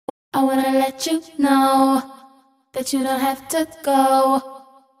I wanna let you know that you don't have to go.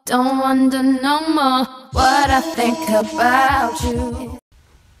 Don't wonder no more what I think about you.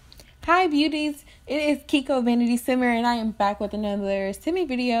 Hi beauties, it is kikovanity Simmer and I am back with another Simmy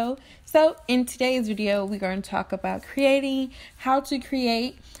video. So in today's video we're going to talk about creating, how to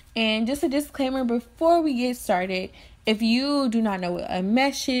create, and just a disclaimer before we get started. If you do not know what a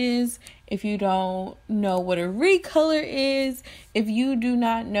mesh is, if you don't know what a recolor is, if you do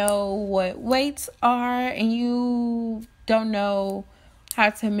not know what weights are, and you don't know how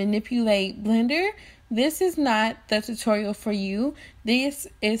to manipulate Blender, this is not the tutorial for you. This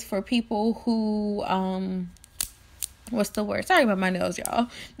is for people who, what's the word? Sorry about my nose, y'all.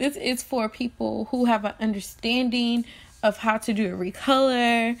 This is for people who have an understanding of how to do a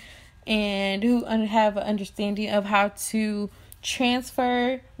recolor and who have an understanding of how to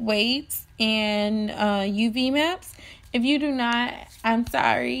transfer weights and UV maps. If you do not, I'm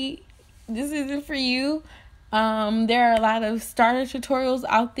sorry, this isn't for you. There are a lot of starter tutorials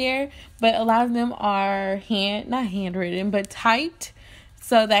out there, but a lot of them are not handwritten, but typed.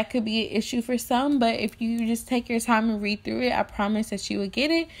 So that could be an issue for some, but if you just take your time and read through it, I promise that you will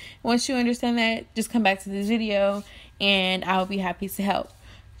get it. Once you understand that, just come back to this video and I'll be happy to help.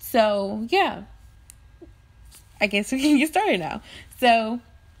 So yeah, I guess we can get started now. So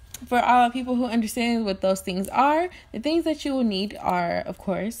for all the people who understand what those things are, the things that you will need are, of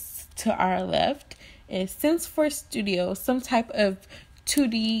course, to our left is SIMS Studio, some type of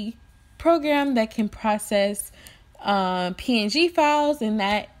 2D program that can process PNG files, and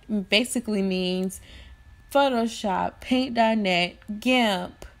that basically means Photoshop, Paint.net,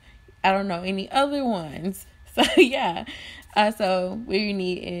 GIMP, I don't know any other ones. So yeah, so what you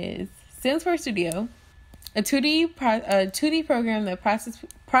need is SIMS Studio, a 2D program that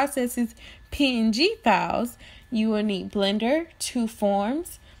processes PNG files. You will need Blender 2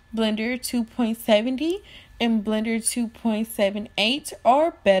 forms, Blender 2.70, and Blender 2.78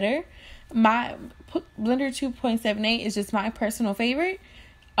 or better. My Blender 2.78 is just my personal favorite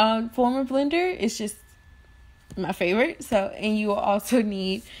form of Blender. It's just my favorite. So, and you will also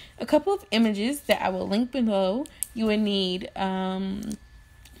need a couple of images that I will link below. You would need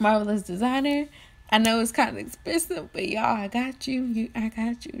Marvelous Designer. I know it's kind of expensive, but y'all, I got you. I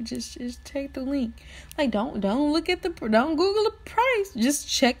got you. Just check the link. Like, don't look at don't Google the price. Just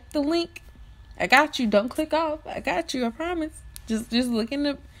check the link. I got you. Don't click off. I got you. I promise. Just look in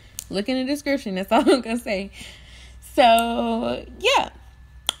the description. That's all I'm gonna say. So yeah,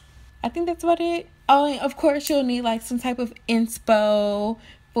 I think that's about it. Oh, and of course you'll need like some type of inspo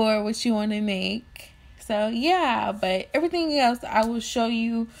for what you want to make. So yeah, but everything else I will show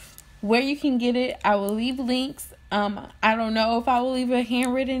you where you can get it. I will leave links. I don't know if I will leave a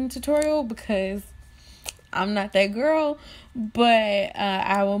handwritten tutorial because I'm not that girl, but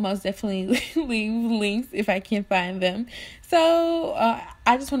I will most definitely leave links if I can find them. So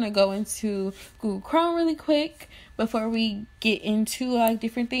I just want to go into Google Chrome really quick before we get into like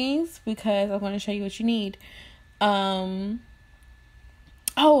different things, because I want to show you what you need. Oh,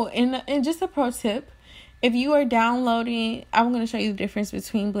 and just a pro tip. If you are downloading, I'm going to show you the difference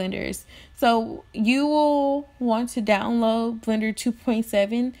between Blenders. So you will want to download Blender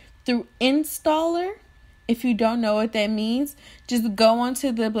 2.7 through Installer. If you don't know what that means, just go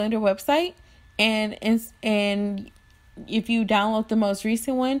onto the Blender website and if you download the most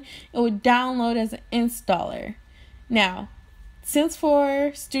recent one, it would download as an installer. Now, since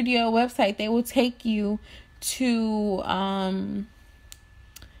for Studio website, they will take you to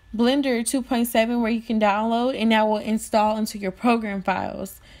Blender 2.7 where you can download, and that will install into your program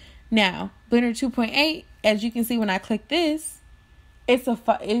files. Now, Blender 2.8, as you can see when I click this, it's a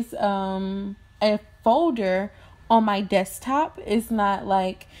folder on my desktop. It's not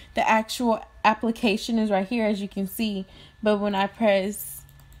like the actual application is right here, as you can see, but when I press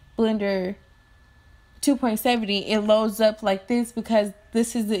Blender 2.70, it loads up like this because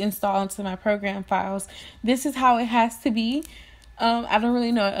this is the install into my program files. This is how it has to be. I don't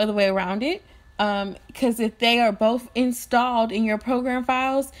really know another way around it, because if they are both installed in your program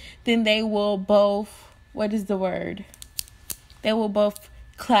files, then they will both, they will both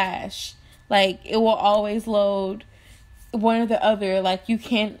clash. Like, it will always load one or the other. Like, you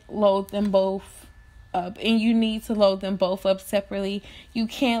can't load them both up, and you need to load them both up separately. You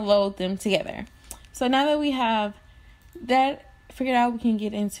can't load them together. So now that we have that figured out, we can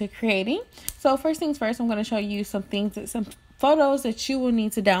get into creating. So first things first, I'm going to show you some photos that you will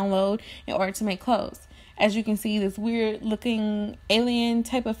need to download in order to make clothes. As you can see, this weird looking alien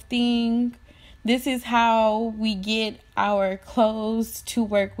type of thing this is how we get our clothes to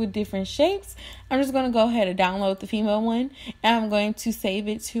work with different shapes. I'm just going to go ahead and download the female one, and I'm going to save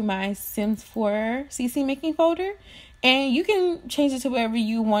it to my Sims 4 CC making folder. And you can change it to whatever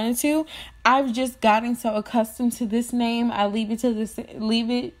you wanted to. I've just gotten so accustomed to this name, I leave it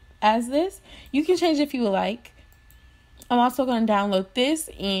as this. You can change it if you would like. I'm also going to download this,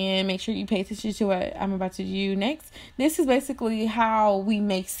 and make sure you pay attention to what I'm about to do next. This is basically how we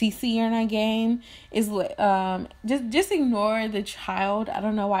make CC in our game. Is just ignore the child. I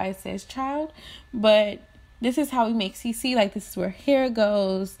don't know why it says child, but this is how we make CC. Like, this is where hair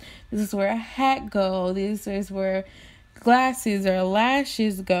goes. This is where a hat goes. This is where glasses or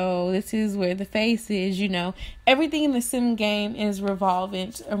lashes go. This is where the face is. You know, everything in the sim game is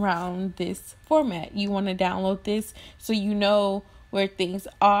revolving around this format. You want to download this so you know where things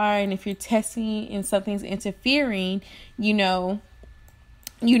are, and if you're testing and something's interfering, you know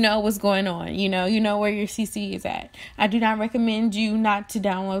what's going on. You know where your CC is at. I do not recommend you not to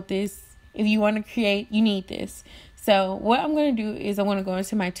download this. If you want to create, you need this. So what I'm going to do is I'm going to go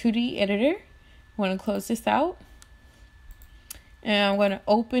into my 2D editor. I'm going to close this out. And I'm going to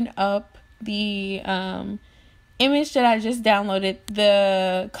open up the image that I just downloaded.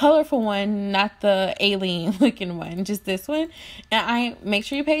 The colorful one, not the alien looking one. Just this one. And make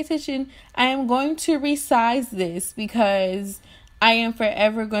sure you pay attention. I am going to resize this because I am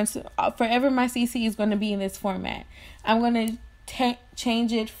forever my CC is going to be in this format. I'm going to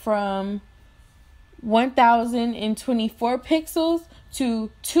change it from 1024 pixels to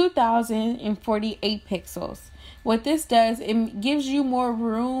 2048 pixels. What this does, it gives you more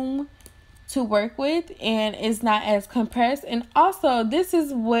room to work with, and it's not as compressed. And also, this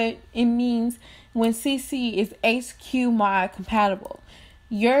is what it means when CC is HQ mod compatible.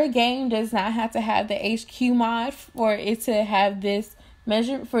 Your game does not have to have the HQ mod for it to have this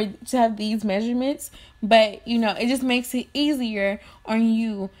to have these measurements, but it just makes it easier on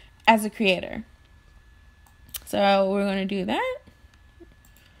you as a creator. So we're going to do that.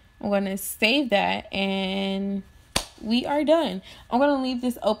 I'm going to save that, and we are done. I'm going to leave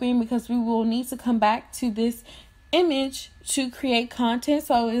this open because we will need to come back to this image to create content,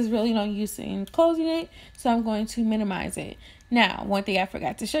 so it's really no use in closing it. So I'm going to minimize it. Now, one thing I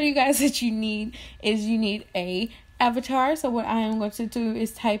forgot to show you guys that you need a avatar. So what I am going to do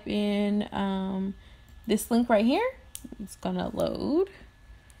is type in this link right here. It's going to load.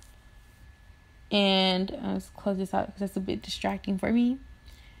 And let's close this out because that's a bit distracting for me.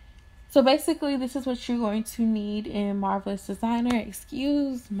 So basically, this is what you're going to need in Marvelous Designer.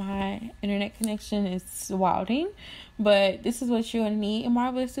 Excuse my internet connection, it's wilding. But this is what you're going to need in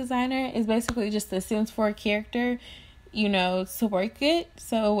Marvelous Designer. It's basically just a Sims 4 character, to work it.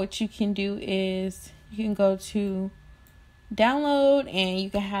 So what you can do is you can go to download and you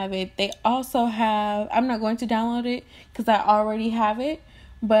can have it. They also have, I'm not going to download it because I already have it.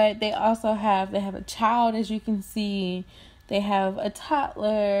 But they also have a child, as you can see. They have a toddler,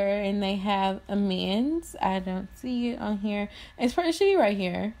 and they have a men's. I don't see it on here. It should be right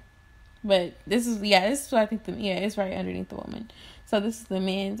here. But this is what I think it's right underneath the woman. So this is the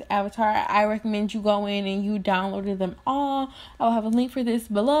men's avatar. I recommend you go in and you downloaded them all. I'll have a link for this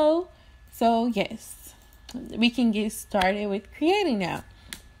below. So yes, we can get started with creating now.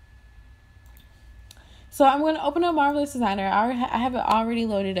 So I'm going to open up Marvelous Designer. I have it already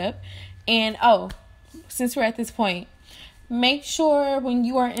loaded up. And since we're at this point, make sure when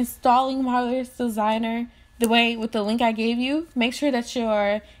you are installing Marvelous Designer, with the link I gave you, make sure that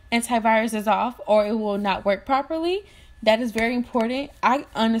your antivirus is off or it will not work properly. That is very important. I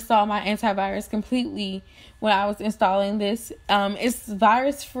uninstalled my antivirus completely when I was installing this. It's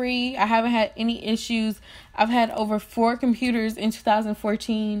virus free. I haven't had any issues. I've had over 4 computers in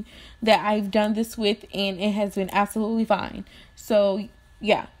 2014 that I've done this with, and it has been absolutely fine. So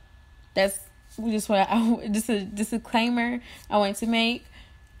yeah, that's just a disclaimer I want to make.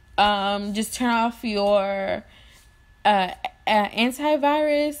 Just turn off your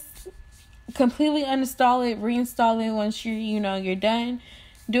antivirus. Completely uninstall it, reinstall it once you're done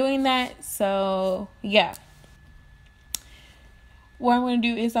doing that. So yeah, what I'm going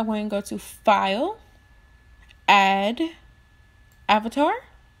to do is I'm going to go to File, Add Avatar,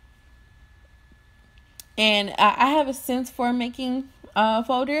 and I have a Sims 4 making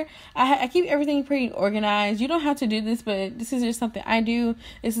folder. I keep everything pretty organized. You don't have to do this, but this is just something I do.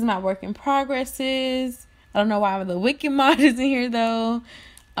 This is my work in progresses. I don't know why the Wicked mod is in here though.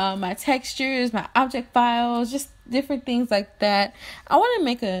 My textures, my object files, just different things like that. I want to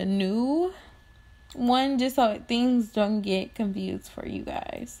make a new one just so things don't get confused for you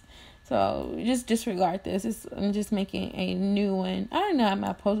guys. So just disregard this. I'm just making a new one. I don't know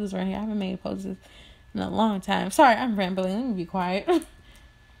my poses right here. I haven't made poses in a long time. Sorry, I'm rambling. Let me be quiet.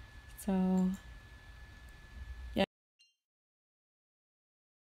 So, yeah.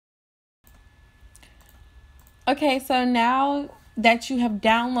 Okay, so now that you have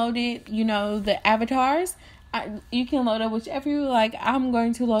downloaded, the avatars, you can load up whichever you like. I'm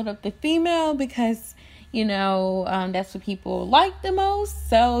going to load up the female because, that's what people like the most.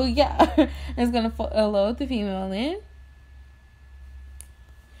 So, yeah, it's going to load the female in.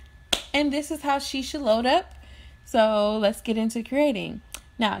 And this is how she should load up. So, let's get into creating.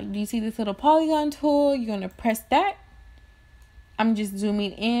 Now, do you see this little polygon tool? You're going to press that. I'm just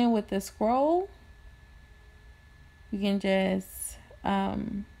zooming in with the scroll. You can just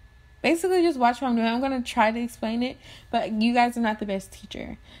basically just watch what I'm doing. I'm going to try to explain it, but you guys are not the best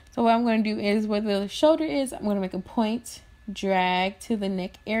teacher. So what I'm going to do is where the shoulder is, I'm going to make a point, drag to the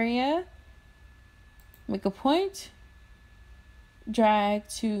neck area, make a point, drag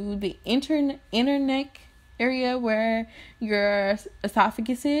to the inner neck area where your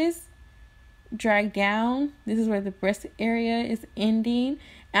esophagus is, drag down. This is where the breast area is ending.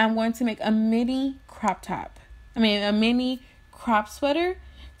 And I'm going to make a mini crop top. A mini crop sweater.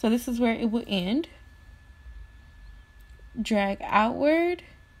 So this is where it will end. Drag outward.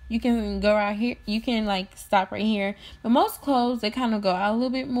 You can go right here. You can stop right here. But most clothes, they kind of go out a little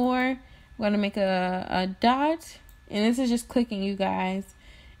bit more. I'm going to make a dot. And this is just clicking, you guys.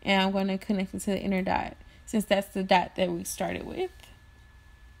 And I'm going to connect it to the inner dot, since that's the dot that we started with.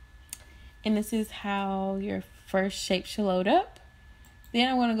 And this is how your first shape should load up. Then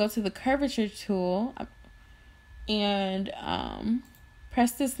I'm going to go to the curvature tool and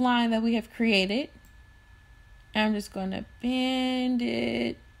press this line that we have created. And I'm just going to bend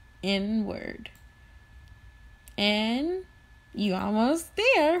it inward. And you're almost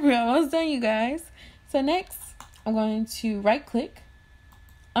there. We're almost done, you guys. So next, I'm going to right click,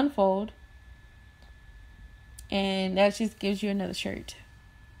 unfold, and that just gives you another shirt.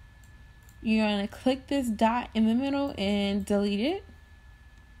 You're going to click this dot in the middle and delete it.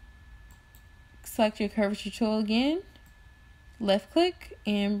 Select your curvature tool again. Left click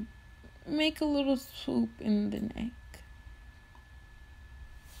and make a little swoop in the neck.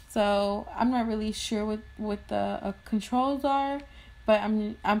 So I'm not really sure what the controls are, but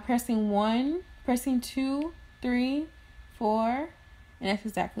I'm pressing 1, pressing 2, 3, 4, and that's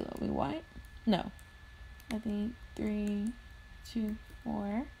exactly what we want. No, I think 3, 2,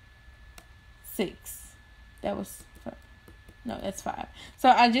 4. 6. That was 5. No, that's 5. So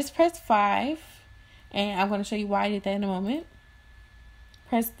I just pressed 5, and I'm going to show you why I did that in a moment.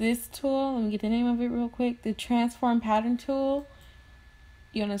 Press this tool. Let me get the name of it real quick. The transform pattern tool.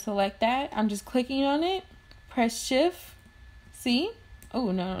 You're going to select that. I'm just clicking on it. Press shift C.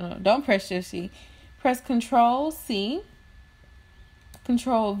 Oh, no. Don't press shift C. Press control C.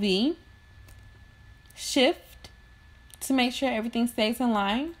 Control V. Shift to make sure everything stays in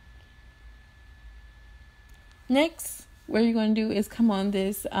line. Next, what you're going to do is come on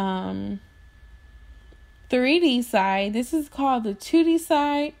this 3D side. This is called the 2D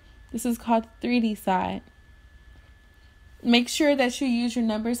side. This is called the 3D side. Make sure that you use your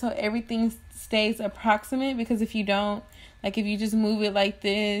numbers so everything stays approximate, because if you don't, if you just move it like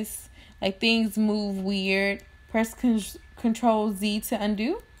this, things move weird. Press Control Z to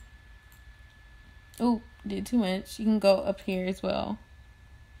undo. Oh, did too much. You can go up here as well.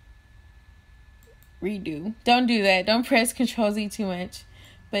 Redo. Don't do that. Don't press Control Z too much.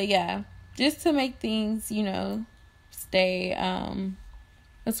 But yeah, just to make things, stay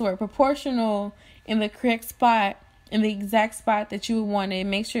proportional in the correct spot, in the exact spot that you would want it.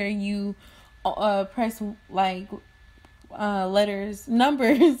 Make sure you press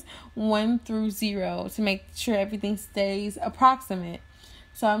numbers 1 through 0 to make sure everything stays approximate.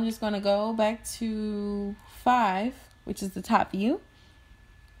 So I'm just going to go back to 5, which is the top view.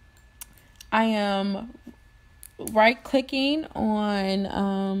 I am right clicking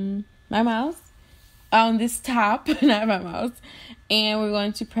on my mouse on this top, not my mouse, and we're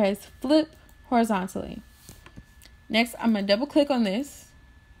going to press flip horizontally. Next, I'm going to double click on this,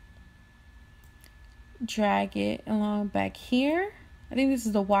 drag it along back here. I think this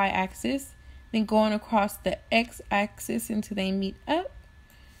is the Y axis, then going across the X axis until they meet up,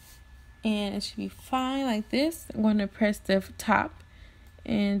 and it should be fine like this. I'm going to press the top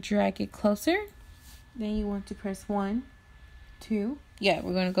and drag it closer. Then you want to press 1, 2. Yeah,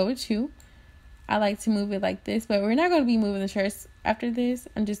 we're going to go with 2. I like to move it like this, but we're not going to be moving the shirts after this.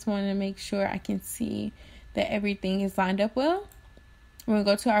 I just want to make sure I can see that everything is lined up well. We're going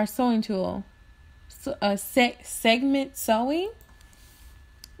to go to our sewing tool. So, segment sewing.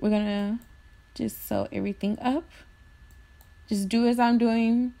 we're gonna just sew everything up. Just do as I'm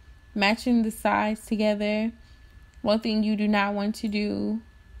doing, matching the sides together. One thing you do not want to do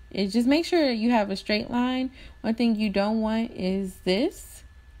is just make sure you have a straight line. One thing you don't want is this.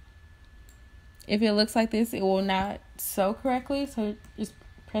 If it looks like this, it will not sew correctly. So just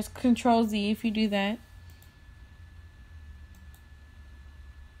press Control Z if you do that.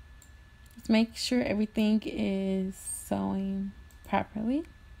 Just make sure everything is sewing properly.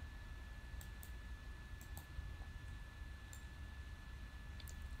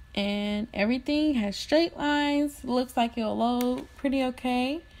 And everything has straight lines. Looks like it'll load pretty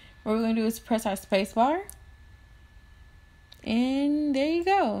okay. What we're going to do is press our space bar. And there you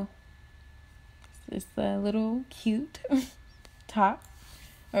go. It's a little cute top.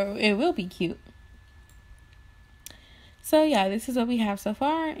 Or it will be cute. So yeah, this is what we have so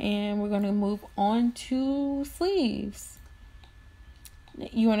far. And we're going to move on to sleeves.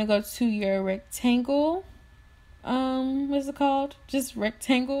 You want to go to your rectangle. What's it called? Just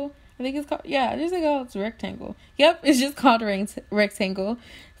rectangle. I think it's called, yeah, just like, oh, it's rectangle. Yep, it's just called a rectangle.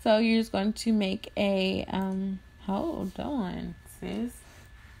 So you're just going to make a, hold on, sis.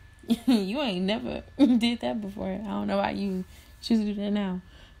 You ain't never did that before. I don't know why you choose to do that now.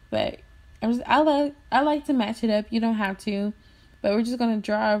 But I like to match it up. You don't have to. But we're just going to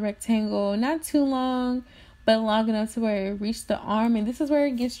draw a rectangle, not too long, but long enough to where it reaches the arm. And this is where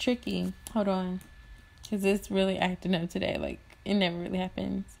it gets tricky. Hold on. Because it's really acting up today. Like, it never really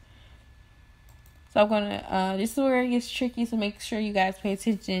happens. So I'm going to, this is where it gets tricky. So make sure you guys pay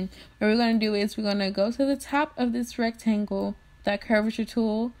attention. What we're going to do is we're going to go to the top of this rectangle, that curvature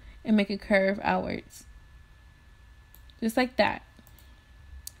tool, and make a curve outwards. Just like that.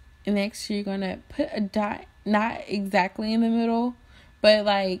 And next you're going to put a dot, not exactly in the middle, but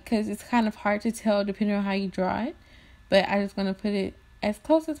like, because it's kind of hard to tell depending on how you draw it. But I'm just going to put it as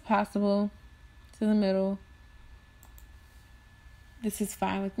close as possible to the middle. This is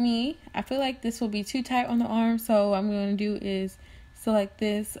fine with me. I feel like this will be too tight on the arm, so what I'm going to do is select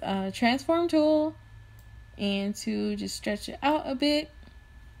this transform tool and to just stretch it out a bit.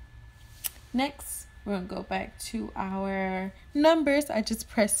 Next, we're going to go back to our numbers. I just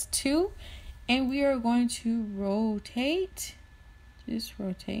pressed 2 and we are going to rotate. Just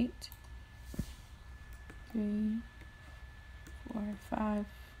rotate. 3, 4, 5,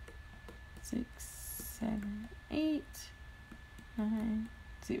 6, 7, 8, 9,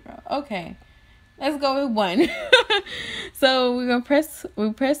 0. Okay, let's go with 1. So we're gonna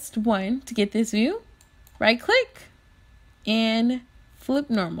we pressed 1 to get this view. Right click and flip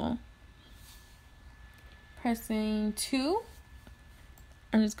normal. Pressing 2.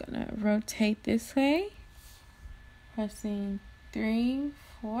 I'm just gonna rotate this way. Pressing 3,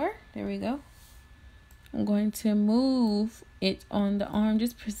 4. There we go. I'm going to move it on the arm,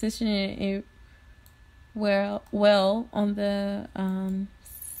 just positioning it well on the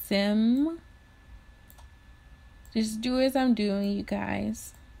sim. Just do as I'm doing, you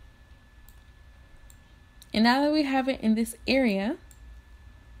guys. And now that we have it in this area,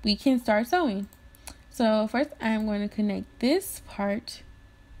 we can start sewing. So first I'm going to connect this part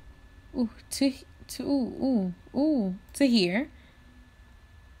to here.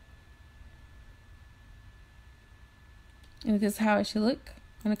 And this is how it should look.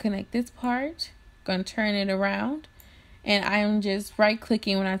 I'm going to connect this part. Going to turn it around. And I am just right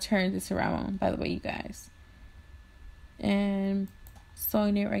clicking when I turn this around, by the way, you guys. And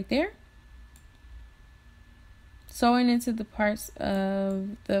sewing it right there. Sewing into the parts of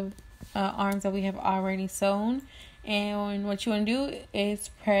the arms that we have already sewn. And what you want to do is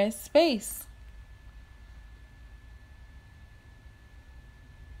press space.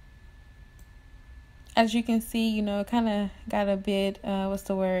 As you can see, you know, it kind of got a bit,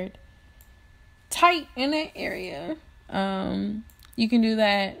 tight in that area. You can do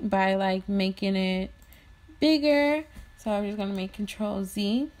that by like making it bigger. So I'm just gonna make Control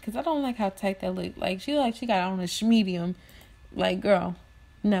Z because I don't like how tight that look. Like she got on a medium. Like, girl,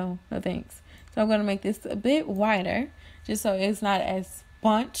 no thanks. So I'm gonna make this a bit wider just so it's not as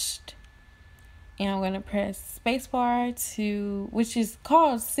bunched. And I'm gonna press spacebar to, which is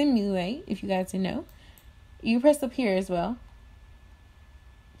called simulate, if you guys didn't know. You press up here as well,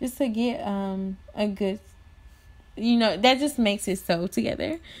 just to get a good, you know, that just makes it sew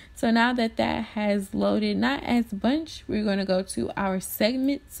together. So now that has loaded, not as bunch, we're going to go to our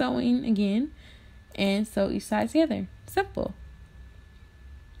segment sewing again and sew each side together. Simple.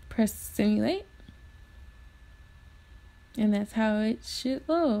 Press simulate, and that's how it should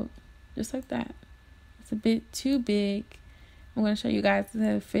load, just like that. It's a bit too big. I'm going to show you guys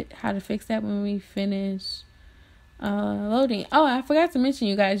how to fix that when we finish Loading. Oh, I forgot to mention,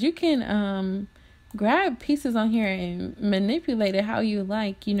 you guys, you can grab pieces on here and manipulate it how you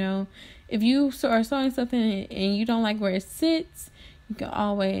like. You know, if you are sewing something and you don't like where it sits, you can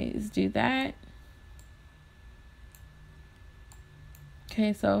always do that.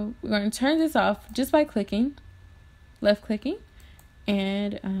 Okay, so we're going to turn this off just by clicking, left clicking,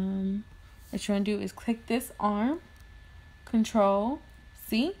 and what you want to do is click this arm, Control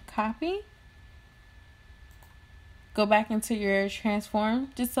C, copy, go back into your transform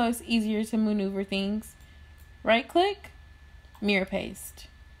just so it's easier to maneuver things. Right click, mirror paste.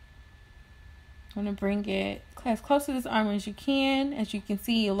 I'm going to bring it as close to this arm as you can. As you can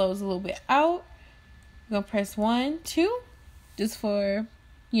see, it loads a little bit out. I'm going to press 1, 2, just for,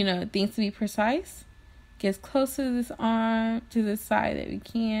 you know, things to be precise. Get as close to this arm, to the side that we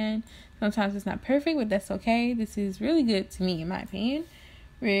can. Sometimes it's not perfect, but that's okay. This is really good to me, in my opinion.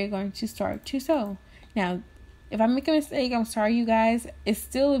 We're going to start to sew. Now, if I make a mistake, I'm sorry, you guys. It's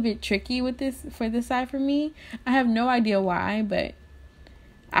still a bit tricky with this, for this side for me. I have no idea why, but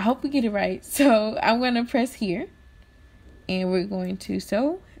I hope we get it right. So I'm going to press here, and we're going to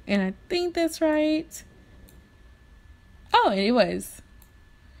sew. And I think that's right. Oh, it was.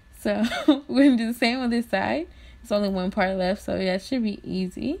 So we're going to do the same on this side. It's only one part left, so that should be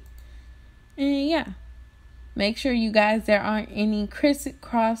easy. And yeah, make sure, you guys, there aren't any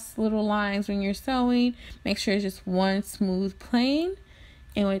crisscross little lines when you're sewing. Make sure it's just one smooth plane.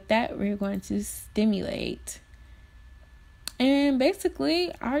 And with that, we're going to stimulate. And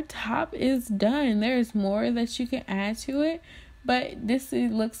basically, our top is done. There's more that you can add to it, but this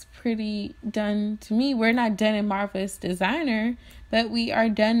looks pretty done to me. We're not done in Marvelous Designer, but we are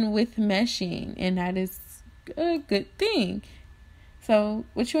done with meshing, and that is a good thing. So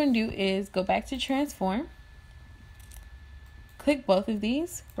what you want to do is go back to transform, click both of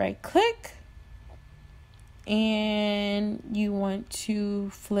these, right click, and you want to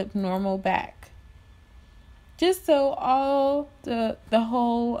flip normal back, just so all the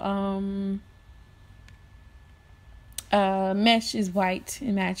whole mesh is white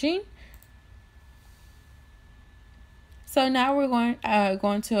and matching. So now we're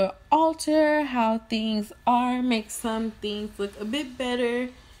going to alter how things are, make some things look a bit better,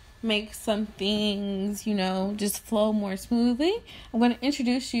 make some things, you know, just flow more smoothly. I'm going to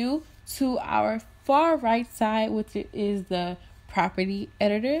introduce you to our far right side, which is the property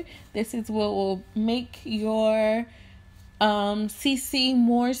editor. This is what will make your CC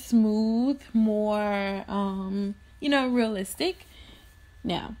more smooth, more you know, realistic.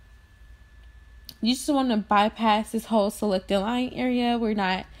 Now, you just want to bypass this whole select a line area. We're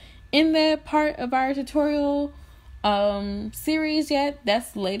not in that part of our tutorial series yet.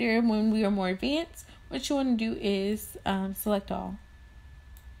 That's later when we are more advanced. What you want to do is select all.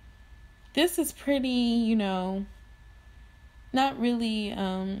 This is pretty, you know, not really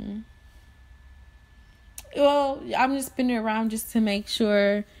well, I'm just spinning around just to make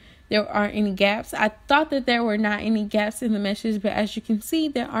sure there aren't any gaps. I thought that there were not any gaps in the meshes, but as you can see,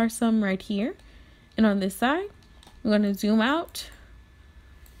 there are some right here. And on this side, I'm going to zoom out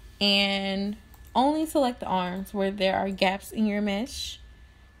and only select the arms where there are gaps in your mesh.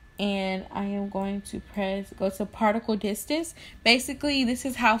 And I am going to go to particle distance. Basically, this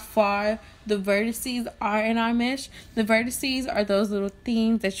is how far the vertices are in our mesh. The vertices are those little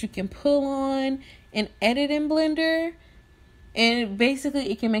things that you can pull on and edit in Blender. And basically,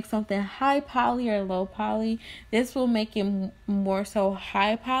 it can make something high poly or low poly. This will make it more so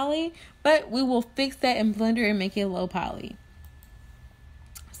high poly, but we will fix that in Blender and make it low poly.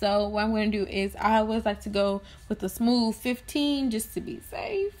 So what I'm going to do is I always like to go with a smooth 15 just to be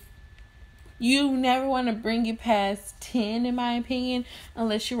safe. You never want to bring it past 10, in my opinion,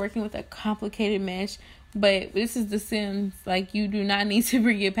 unless you're working with a complicated mesh. But this is The Sims. Like, you do not need to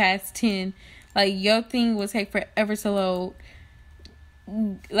bring it past 10. Like, your thing will take forever to load.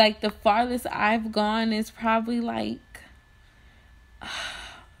 Like, the farthest I've gone is probably like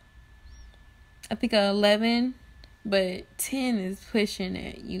I think 11, but 10 is pushing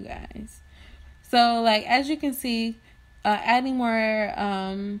it, you guys. So like, as you can see, adding more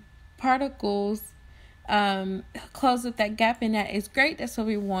particles close up that gap, and that is great. That's what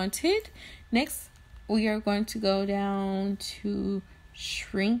we wanted. Next, we are going to go down to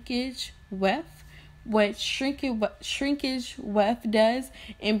shrinkage weft. What shrinkage weft does,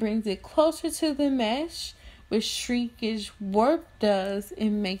 it brings it closer to the mesh. What shrinkage warp does, it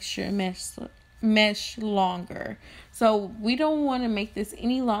makes your mesh longer. So we don't want to make this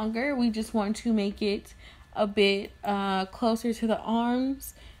any longer. We just want to make it a bit closer to the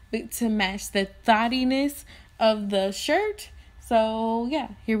arms, but to match the thottiness of the shirt. So yeah,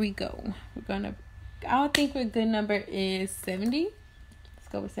 here we go. We're gonna I think a good number is 70. Let's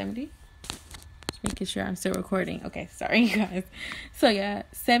go with 70. Just making sure I'm still recording. Okay, sorry, you guys. So, yeah,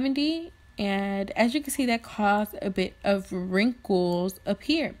 70. And as you can see, that caused a bit of wrinkles up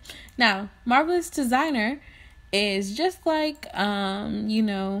here. Now, Marvelous Designer is just like, you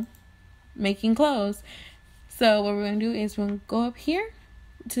know, making clothes. So what we're going to do is we're going to go up here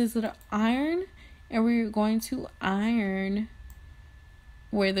to this little iron, and we're going to iron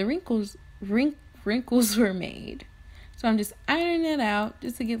where the wrinkles were made. So I'm just ironing it out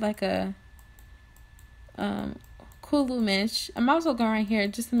just to get like a cool little mesh. I'm also going right here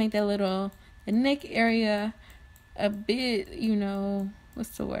just to make that little the neck area a bit, you know, what's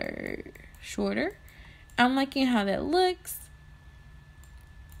the word, shorter. I'm liking how that looks.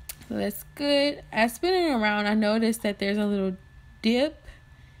 So that's good. As spinning around, I noticed that there's a little dip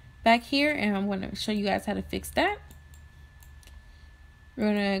back here, and I'm going to show you guys how to fix that.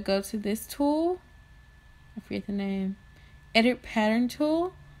 We're going to go to this tool. I forget the name. Edit pattern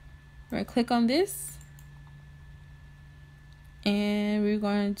tool. We're going to click on this, and we're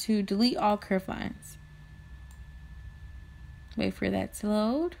going to delete all curve lines. Wait for that to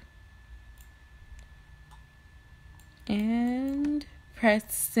load. And press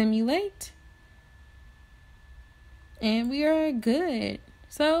simulate. And we are good.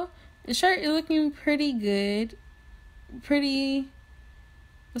 So the shirt is looking pretty good. Pretty,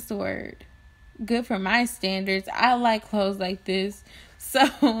 what's the word? Good for my standards. I like clothes like this. So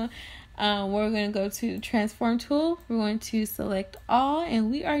we're going to go to the transform tool. We're going to select all,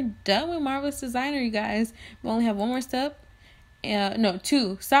 and we are done with Marvelous Designer, you guys. We only have one more step. No,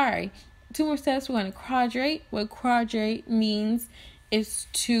 two. Sorry. 2 more steps. We're going to quadrate. What quadrate means is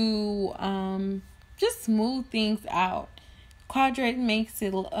to just smooth things out. Quadrate makes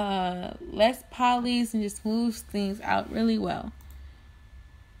it less polys and just moves things out really well.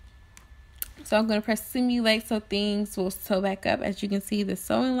 So I'm going to press simulate so things will sew back up. As you can see, the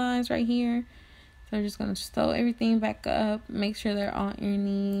sewing lines right here. So I'm just going to sew everything back up. Make sure there aren't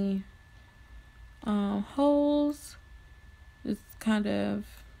any holes. Just kind of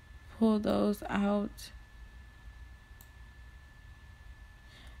pull those out.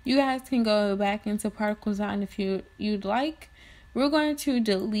 You guys can go back into particle design if you'd like. We're going to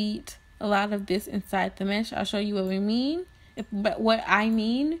delete a lot of this inside the mesh. I'll show you what we mean, but what I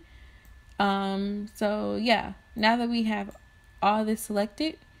mean. So yeah, now that we have all this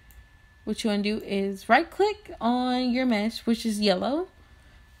selected, what you want to do is right click on your mesh, which is yellow.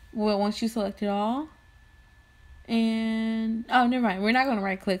 Well, once you select it all, and oh, never mind. We're not going to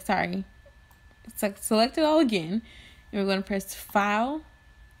right click. Sorry. It's like select it all again, and we're going to press File,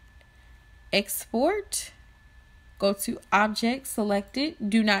 Export. Go to Object Selected.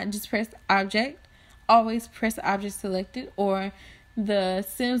 Do not just press Object. Always press Object Selected, or the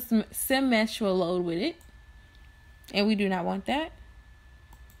Sim mesh will load with it, and we do not want that.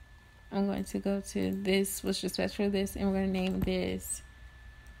 I'm going to go to this, which is best for this, and we're going to name this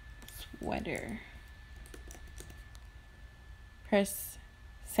sweater. Press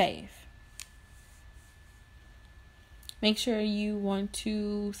save. Make sure you want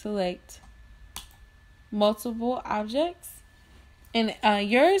to select multiple objects, and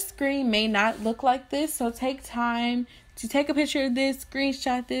your screen may not look like this, so take time to take a picture of this,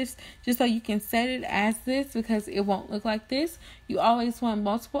 screenshot this, just so you can set it as this, because it won't look like this. You always want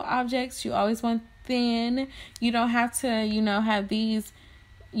multiple objects. You always want thin. You don't have to, you know, have these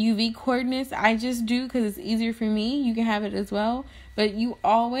UV coordinates. I just do because it's easier for me. You can have it as well, but you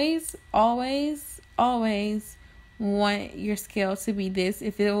always want your scale to be this.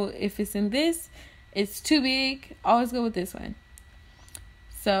 If it's in this, it's too big, always go with this one.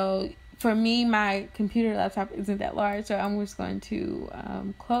 So for me, my computer laptop isn't that large, so I'm just going to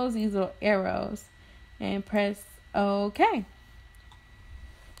close these little arrows and press OK.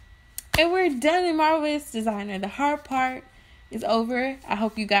 And we're done in Marvelous Designer. The hard part is over. I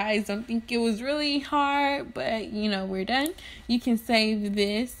hope you guys don't think it was really hard, but you know, we're done. You can save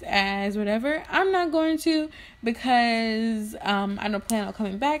this as whatever. I'm not going to, because I don't plan on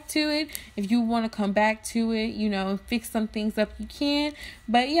coming back to it. If you want to come back to it, you know, fix some things up, you can.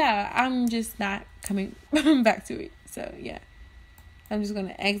 But yeah, I'm just not coming back to it. So yeah, I'm just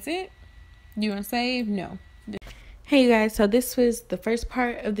gonna exit. Do you want to save? No. Hey you guys, so this was the first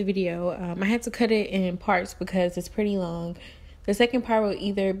part of the video. I had to cut it in parts because it's pretty long. The second part will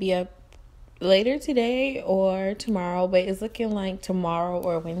either be up later today or tomorrow, but it's looking like tomorrow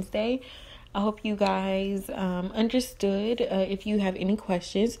or Wednesday. I hope you guys understood. If you have any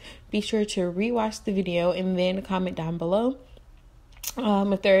questions, be sure to rewatch the video and then comment down below.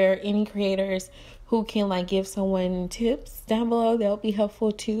 If there are any creators who can like give someone tips down below, that'll be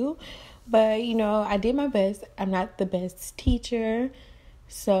helpful too. But, you know, I did my best. I'm not the best teacher.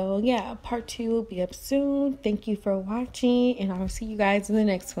 So, yeah, part 2 will be up soon. Thank you for watching, and I'll see you guys in the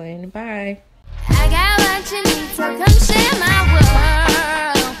next one. Bye. I got what you need, so come share my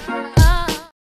world.